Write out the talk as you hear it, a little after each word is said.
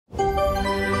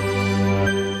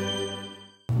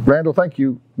Randall, thank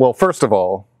you. Well, first of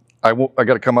all, I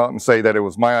got to come out and say that it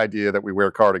was my idea that we wear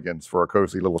cardigans for a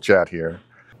cozy little chat here.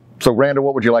 So, Randall,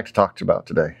 what would you like to talk about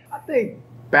today? I think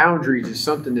boundaries is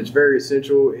something that's very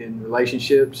essential in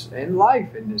relationships and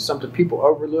life, and it's something people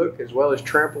overlook as well as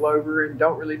trample over and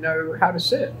don't really know how to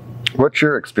set. What's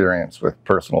your experience with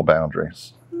personal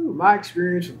boundaries? My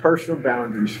experience with personal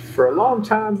boundaries, for a long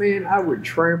time, man, I would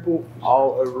trample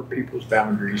all over people's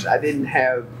boundaries. I didn't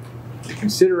have the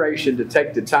consideration to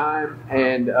take the time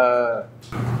and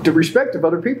the respect of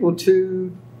other people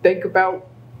to think about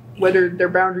whether their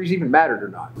boundaries even mattered or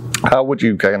not. How would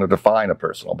you kind of define a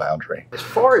personal boundary? As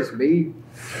far as me,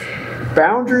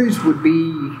 boundaries would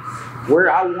be where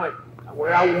I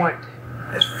want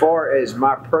as far as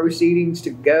my proceedings to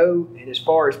go, and as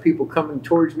far as people coming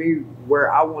towards me,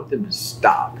 where I want them to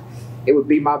stop. It would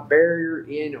be my barrier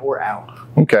in or out.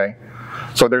 Okay.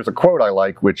 So there's a quote I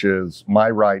like, which is, "My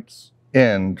rights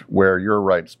end where your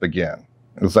rights begin."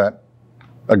 Is that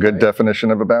a good definition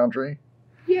of a boundary?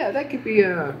 Yeah, that could be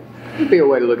a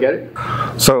way to look at it.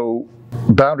 So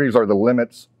boundaries are the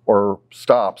limits or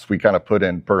stops we kind of put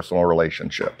in personal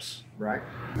relationships. Right.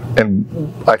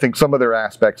 And I think some of their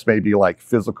aspects may be like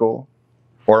physical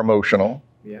or emotional.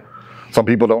 Yeah. Some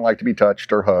people don't like to be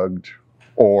touched or hugged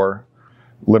or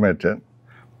limited.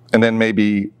 And then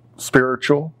maybe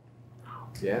spiritual.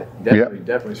 Yeah,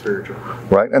 definitely spiritual.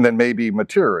 Right. And then maybe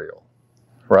material.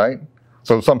 Right.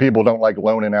 So some people don't like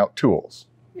loaning out tools.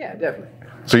 Yeah, definitely.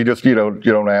 So you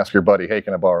don't ask your buddy, "Hey,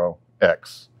 can I borrow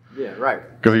X?" Yeah, right.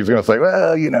 Because he's going to say,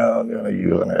 "Well, I'm going to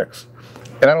use an X."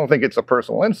 And I don't think it's a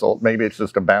personal insult. Maybe it's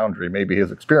just a boundary. Maybe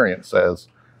his experience says,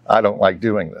 "I don't like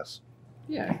doing this."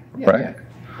 Yeah. Right?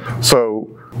 Yeah. So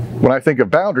when I think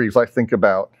of boundaries, I think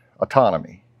about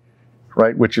autonomy,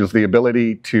 right? Which is the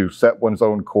ability to set one's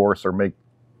own course or make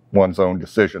one's own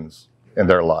decisions in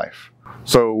their life.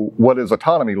 So what does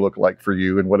autonomy look like for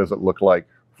you, and what does it look like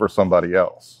for somebody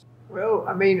else? Well,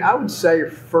 I mean, I would say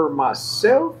for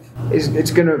myself,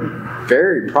 it's going to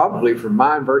vary probably from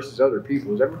mine versus other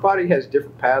people's. Everybody has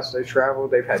different paths they travel.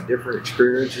 They've had different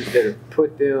experiences that have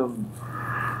put them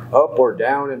up or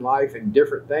down in life, and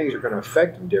different things are going to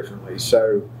affect them differently.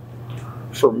 So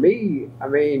for me, I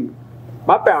mean,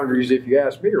 my boundaries, if you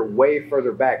ask me, are way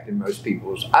further back than most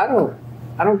people's. I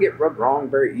don't get rubbed wrong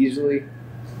very easily.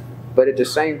 But at the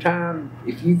same time,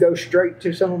 if you go straight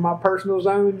to some of my personal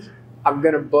zones, I'm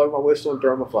going to blow my whistle and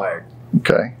throw my flag.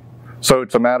 Okay. So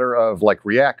it's a matter of like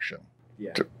reaction.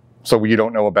 Yeah. So you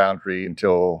don't know a boundary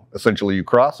until essentially you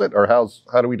cross it? Or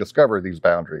how do we discover these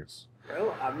boundaries?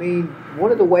 Well, I mean,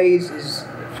 one of the ways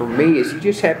for me is you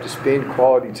just have to spend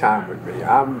quality time with me.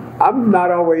 I'm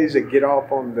not always a get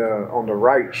off on the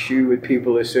right shoe with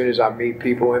people as soon as I meet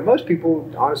people, and most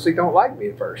people honestly don't like me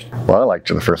at first. Well, I liked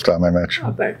you the first time I met you.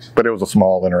 Oh, thanks. But it was a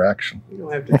small interaction. You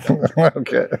don't have to thank me.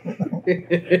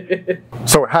 Okay.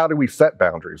 So how do we set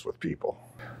boundaries with people?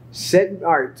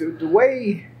 All right, the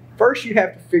way, first you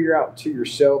have to figure out to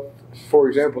yourself, for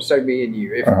example, say me and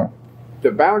you, if the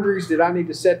boundaries that I need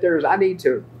to set there is I need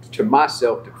to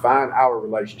myself define our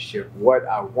relationship, what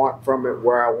I want from it,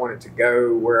 where I want it to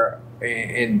go,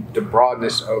 and the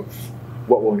broadness of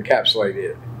what will encapsulate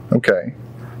it. Okay.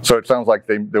 So it sounds like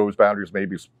those boundaries may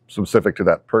be specific to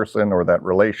that person or that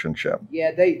relationship.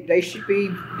 Yeah, they should be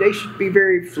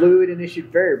very fluid, and they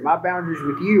should vary. My boundaries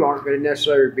with you aren't going to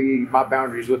necessarily be my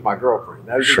boundaries with my girlfriend.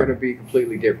 Those are going to be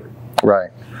completely different. Right.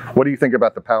 What do you think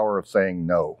about the power of saying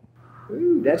no?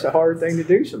 Ooh, that's a hard thing to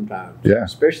do sometimes. Yeah.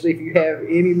 Especially if you have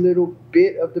any little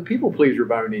bit of the people pleaser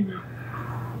bone in you.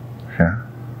 Yeah.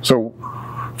 So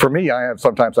for me, I have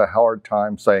sometimes a hard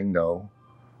time saying no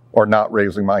or not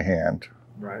raising my hand.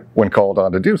 Right. When called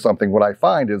on to do something. What I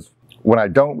find is when I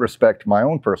don't respect my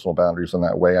own personal boundaries in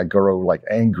that way, I grow like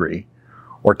angry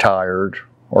or tired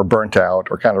or burnt out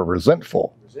or kind of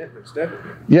resentful. Resentment's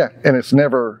definitely. Yeah, and it's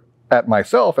never at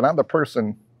myself, and I'm the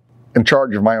person in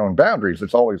charge of my own boundaries.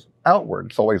 It's always outward.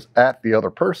 It's always at the other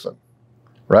person,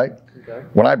 right? Okay.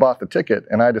 When I bought the ticket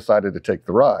and I decided to take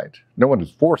the ride, no one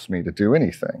has forced me to do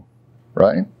anything,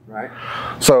 right? Right.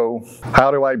 So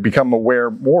how do I become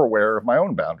more aware of my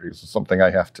own boundaries? Is something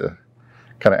I have to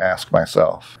kind of ask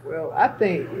myself. Well, I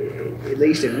think, at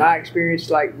least in my experience,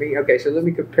 like me, okay, so let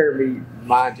me compare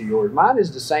mine to yours. Mine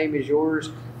is the same as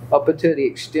yours up until the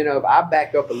extent of I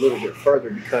back up a little bit further,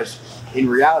 because in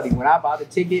reality, when I buy the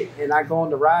ticket and I go on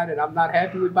the ride and I'm not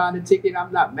happy with buying the ticket,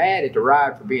 I'm not mad at the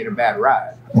ride for being a bad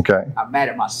ride. Okay. I'm mad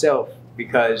at myself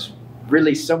because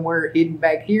really somewhere hidden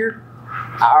back here,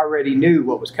 I already knew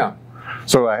what was coming.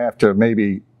 So I have to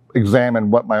maybe examine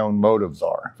what my own motives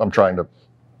are. If I'm trying to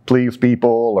please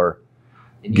people or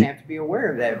And you have to be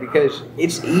aware of that because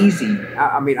it's easy.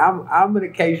 I mean, I'm an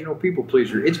occasional people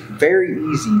pleaser. It's very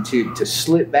easy to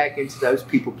slip back into those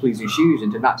people pleasing shoes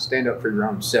and to not stand up for your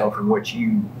own self and what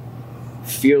you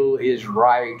feel is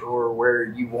right or where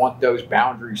you want those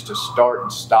boundaries to start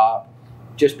and stop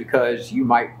just because you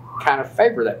might kind of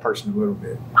favor that person a little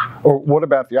bit. Or what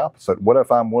about the opposite? What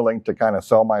if I'm willing to kind of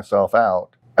sell myself out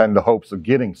in the hopes of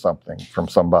getting something from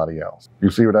somebody else? You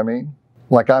see what I mean?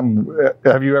 Like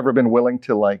have you ever been willing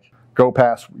to like go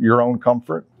past your own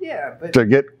comfort? Yeah, but to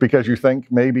get, because you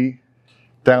think maybe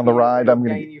down the ride I'm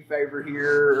going to gain you favor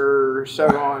here or so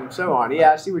on and so on.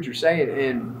 Yeah, I see what you're saying.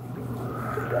 And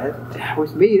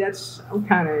with me, I'm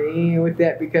kind of with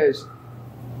that because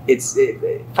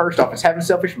first off, it's having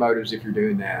selfish motives if you're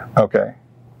doing that. Okay.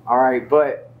 All right,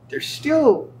 but there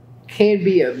still can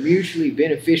be a mutually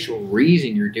beneficial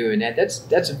reason you're doing that.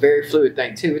 That's a very fluid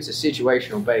thing too. It's a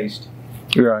situational based.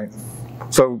 You're right.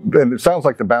 So, and it sounds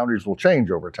like the boundaries will change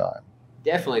over time.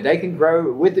 Definitely, they can grow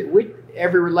with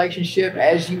every relationship.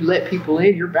 As you let people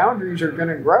in, your boundaries are going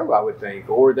to grow, I would think,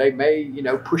 or they may,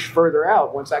 push further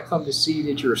out. Once I come to see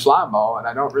that you're a slime ball and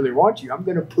I don't really want you, I'm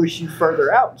going to push you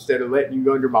further out instead of letting you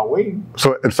go under my wing.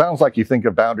 So it sounds like you think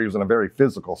of boundaries in a very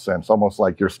physical sense, almost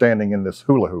like you're standing in this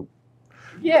hula hoop.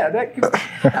 Yeah, I like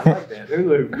that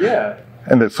hula hoop. Yeah.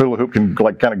 And this hula hoop can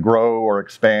like kind of grow or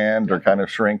expand or kind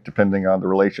of shrink depending on the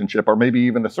relationship or maybe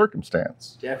even the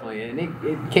circumstance. Definitely, and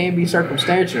it can be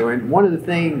circumstantial. And one of the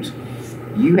things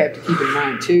you have to keep in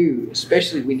mind too,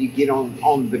 especially when you get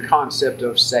on the concept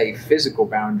of, say, physical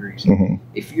boundaries. Mm-hmm.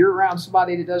 If you're around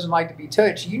somebody that doesn't like to be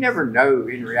touched, you never know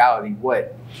in reality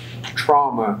what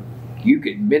trauma you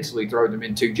could mentally throw them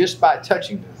into just by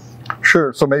touching them.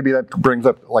 Sure. So maybe that brings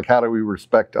up, like, how do we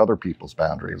respect other people's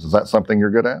boundaries? Is that something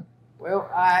you're good at? Well,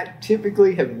 I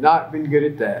typically have not been good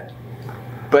at that.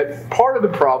 But part of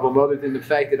the problem, other than the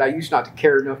fact that I used not to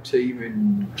care enough to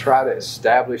even try to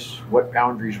establish what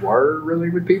boundaries were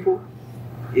really with people,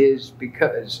 is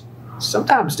because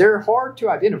sometimes they're hard to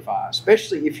identify,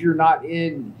 especially if you're not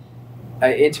in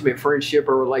an intimate friendship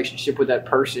or relationship with that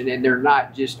person and they're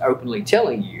not just openly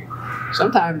telling you.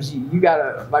 Sometimes you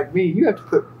gotta, like me, you have to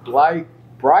put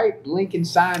bright blinking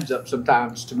signs up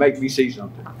sometimes to make me see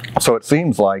something. So it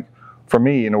seems like, for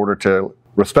me, in order to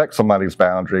respect somebody's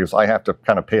boundaries, I have to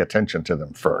kind of pay attention to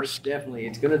them first. Definitely.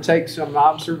 It's going to take some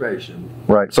observation.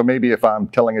 Right. So maybe if I'm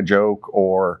telling a joke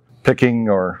or picking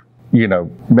or,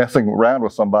 messing around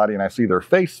with somebody and I see their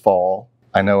face fall,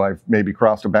 I know I've maybe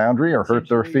crossed a boundary or hurt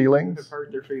their feelings.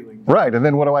 Hurt their feelings. Right. And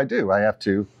then what do? I have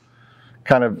to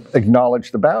kind of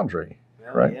acknowledge the boundary.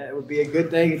 Right. Yeah, it would be a good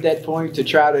thing at that point to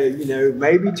try to,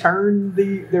 maybe turn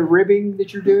the ribbing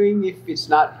that you're doing if it's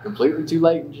not completely too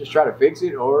late and just try to fix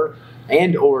it or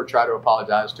try to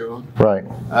apologize to them. Right.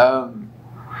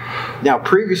 Now,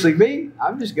 previously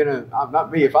I'm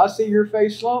not me. If I see your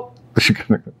face slump,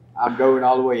 I'm going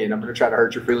all the way in. I'm going to try to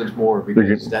hurt your feelings more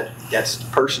because that's the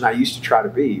person I used to try to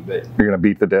be. But you're going to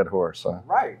beat the dead horse, huh?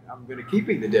 Right. I'm going to keep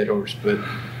beating the dead horse, but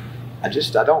I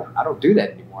don't do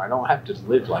that anymore. I don't have to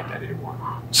live like that anymore.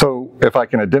 So if I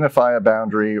can identify a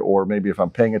boundary, or maybe if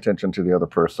I'm paying attention to the other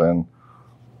person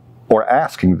or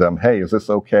asking them, hey, is this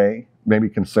okay? Maybe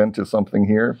consent is something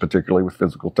here, particularly with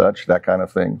physical touch, that kind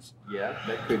of things. Yeah,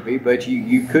 that could be, but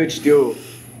you could still,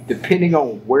 depending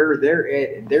on where they're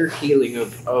at and their healing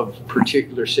of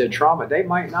particular said trauma, they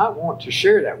might not want to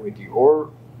share that with you,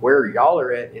 or where y'all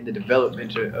are at in the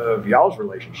development of y'all's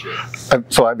relationship.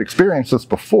 So I've experienced this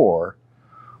before,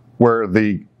 where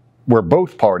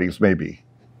both parties maybe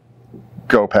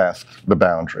go past the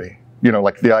boundary.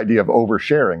 Like the idea of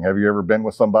oversharing. Have you ever been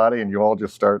with somebody and you all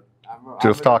just start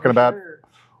talking about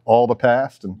all the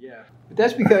past? Yeah, but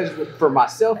that's because, for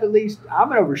myself at least,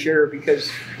 I'm an oversharer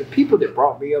because the people that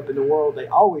brought me up in the world, they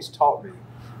always taught me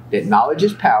that knowledge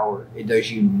is power. It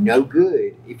does you no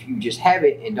good if you just have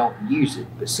it and don't use it.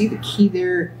 But see, the key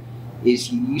there is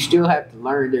you still have to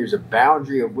learn there's a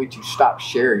boundary of when to stop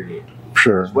sharing it.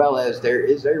 Sure. As well as there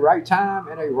is a right time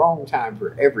and a wrong time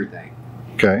for everything.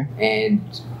 Okay. And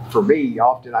for me,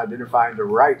 often identifying the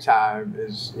right time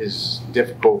is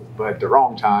difficult, but the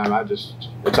wrong time, it's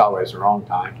always the wrong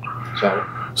time.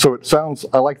 So it sounds,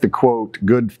 I like the quote,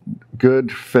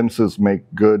 good fences make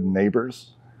good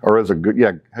neighbors. Or is it good?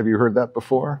 Yeah. Have you heard that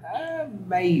before?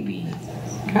 Maybe.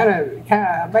 Kind of.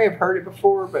 I may have heard it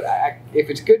before, but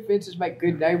if it's good fences make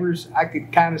good neighbors, I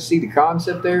could kind of see the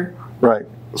concept there. Right.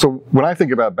 So when I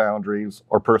think about boundaries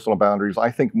or personal boundaries, I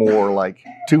think more like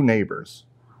two neighbors,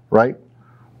 right?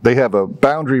 They have a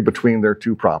boundary between their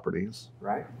two properties.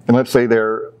 Right. And let's say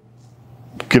they're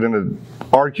getting an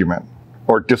argument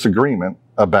or disagreement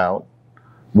about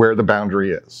where the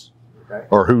boundary is. Right.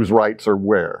 or whose rights are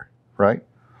where, right?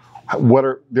 What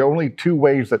are the only two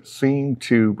ways that seem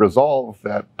to resolve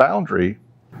that boundary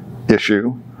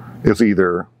issue is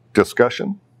either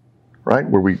discussion, right,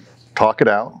 where we talk it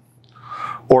out,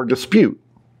 or dispute,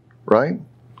 right,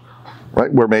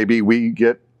 where maybe we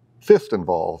get FIST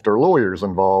involved or lawyers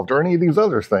involved or any of these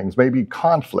other things, maybe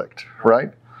conflict,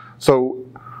 right? So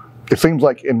it seems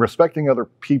like in respecting other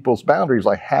people's boundaries,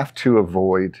 I have to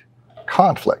avoid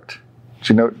conflict.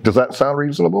 Does that sound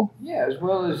reasonable? Yeah, as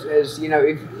well as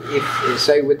if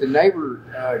say with the neighbor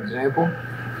example,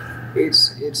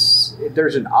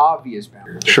 there's an obvious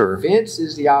boundary. Sure. The fence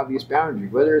is the obvious boundary,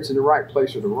 whether it's in the right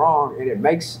place or the wrong, and it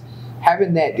makes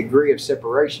having that degree of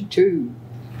separation too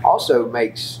also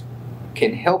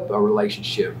can help a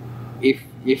relationship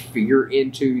if you're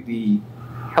into the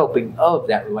helping of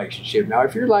that relationship. Now,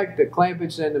 if you're like the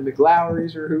Clampetts and the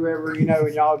McLowrys or whoever,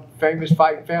 and y'all famous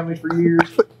fighting families for years,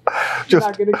 you're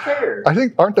not going to care. I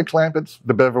think, aren't the Clampetts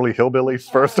the Beverly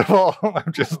Hillbillies, first of all?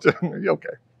 I'm just, okay.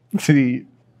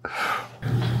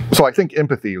 So I think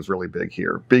empathy is really big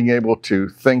here. Being able to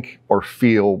think or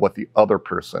feel what the other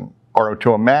person, or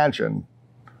to imagine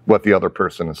what the other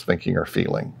person is thinking or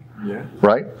feeling. Yeah.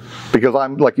 Right? Because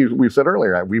I'm, like we said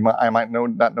earlier, I might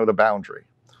not know the boundary.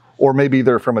 Or maybe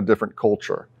they're from a different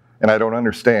culture, and I don't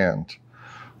understand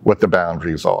what the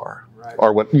boundaries are, right,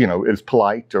 or what is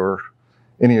polite, or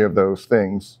any of those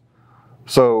things.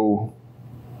 So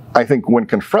I think when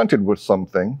confronted with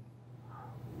something,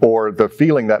 or the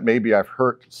feeling that maybe I've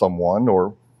hurt someone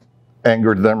or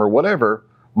angered them or whatever,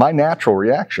 my natural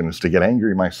reaction is to get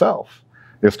angry myself,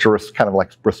 is to kind of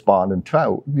like respond and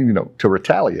to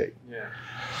retaliate. Yeah.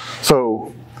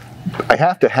 So I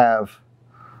have to have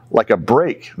like a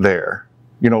break there,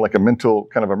 like a mental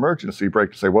kind of emergency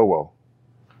break to say, whoa,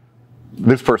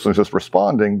 this person is just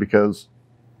responding because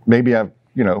maybe I've,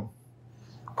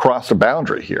 crossed a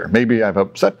boundary here. Maybe I've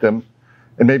upset them,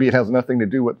 and maybe it has nothing to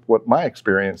do with what my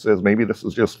experience is. Maybe this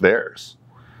is just theirs,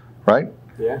 right?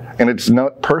 Yeah. And it's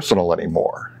not personal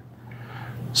anymore.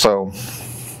 So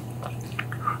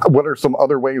what are some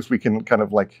other ways we can kind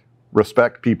of like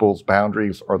respect people's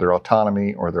boundaries or their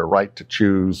autonomy or their right to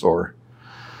choose, or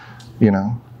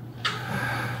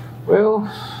Well,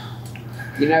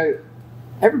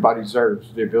 everybody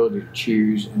deserves the ability to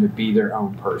choose and to be their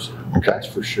own person. Okay. That's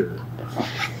for sure.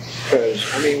 Because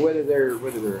whether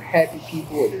they're happy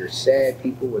people, whether they're sad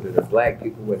people, whether they're black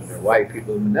people, whether they're white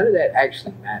people, none of that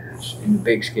actually matters in the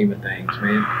big scheme of things,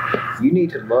 man. You need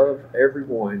to love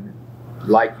everyone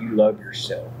like you love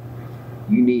yourself.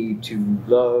 You need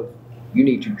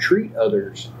to treat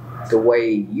others the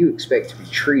way you expect to be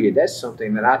treated. That's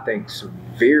something that I think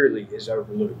severely is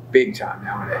overlooked big time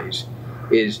nowadays,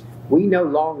 is we no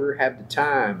longer have the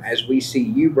time, as we see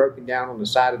you broken down on the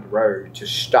side of the road, to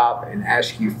stop and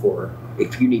ask you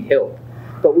if you need help.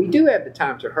 But we do have the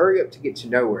time to hurry up to get to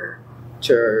nowhere,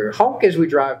 to honk as we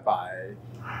drive by,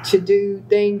 to do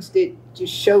things that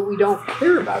just show we don't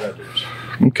care about others.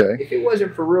 Okay. If it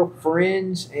wasn't for real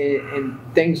friends and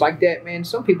things like that, man,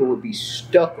 some people would be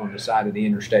stuck on the side of the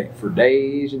interstate for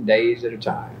days and days at a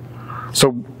time.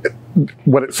 So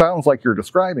what it sounds like you're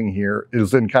describing here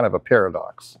is in kind of a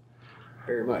paradox.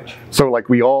 Very much. So like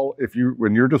what you're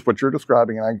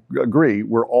describing, and I agree,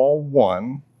 we're all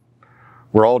one.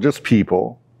 We're all just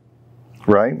people,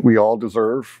 right? We all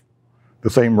deserve the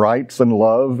same rights and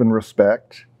love and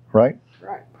respect, right?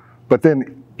 Right. But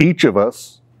then each of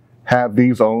us have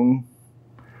these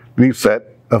set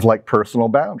of like personal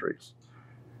boundaries.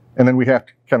 And then we have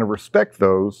to kind of respect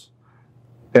those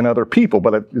in other people.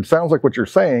 But it sounds like what you're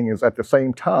saying is at the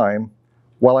same time,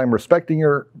 while I'm respecting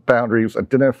your boundaries,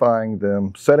 identifying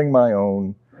them, setting my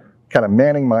own, kind of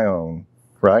manning my own,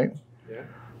 right? Yeah.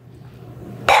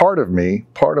 Part of my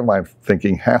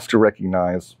thinking has to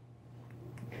recognize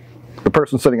the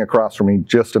person sitting across from me,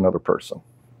 just another person.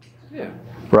 Yeah.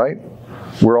 Right?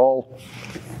 We're all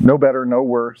no better, no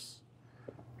worse,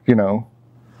 So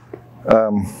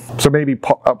maybe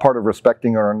part of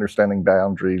respecting or understanding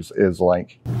boundaries is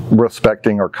like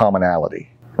respecting our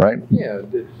commonality, right? Yeah.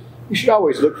 You should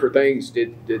always look for things,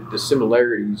 the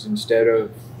similarities, instead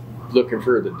of looking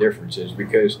for the differences.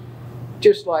 Because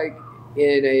just like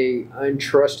in a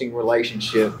untrusting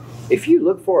relationship, if you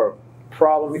look for a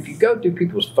problem, if you go through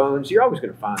people's phones, you're always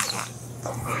going to find something.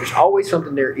 There's always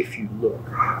something there if you look.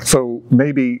 So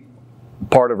maybe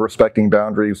part of respecting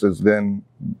boundaries is then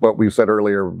what we said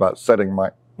earlier about setting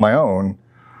my own,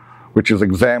 which is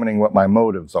examining what my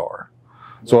motives are.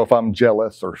 So if I'm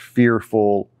jealous or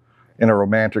fearful in a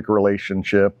romantic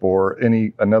relationship or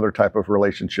another type of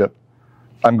relationship,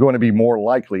 I'm going to be more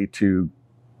likely to,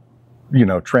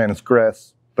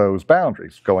 transgress those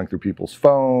boundaries, going through people's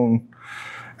phone,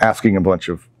 asking a bunch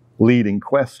of leading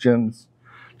questions,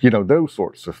 those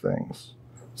sorts of things.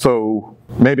 So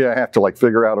maybe I have to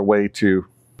figure out a way to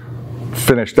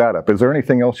finish that up. Is there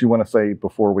anything else you want to say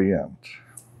before we end?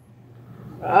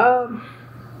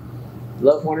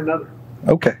 Love one another.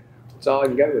 Okay. That's all I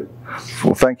can go with.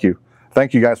 Well, thank you.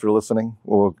 Thank you guys for listening.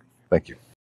 Well, thank you.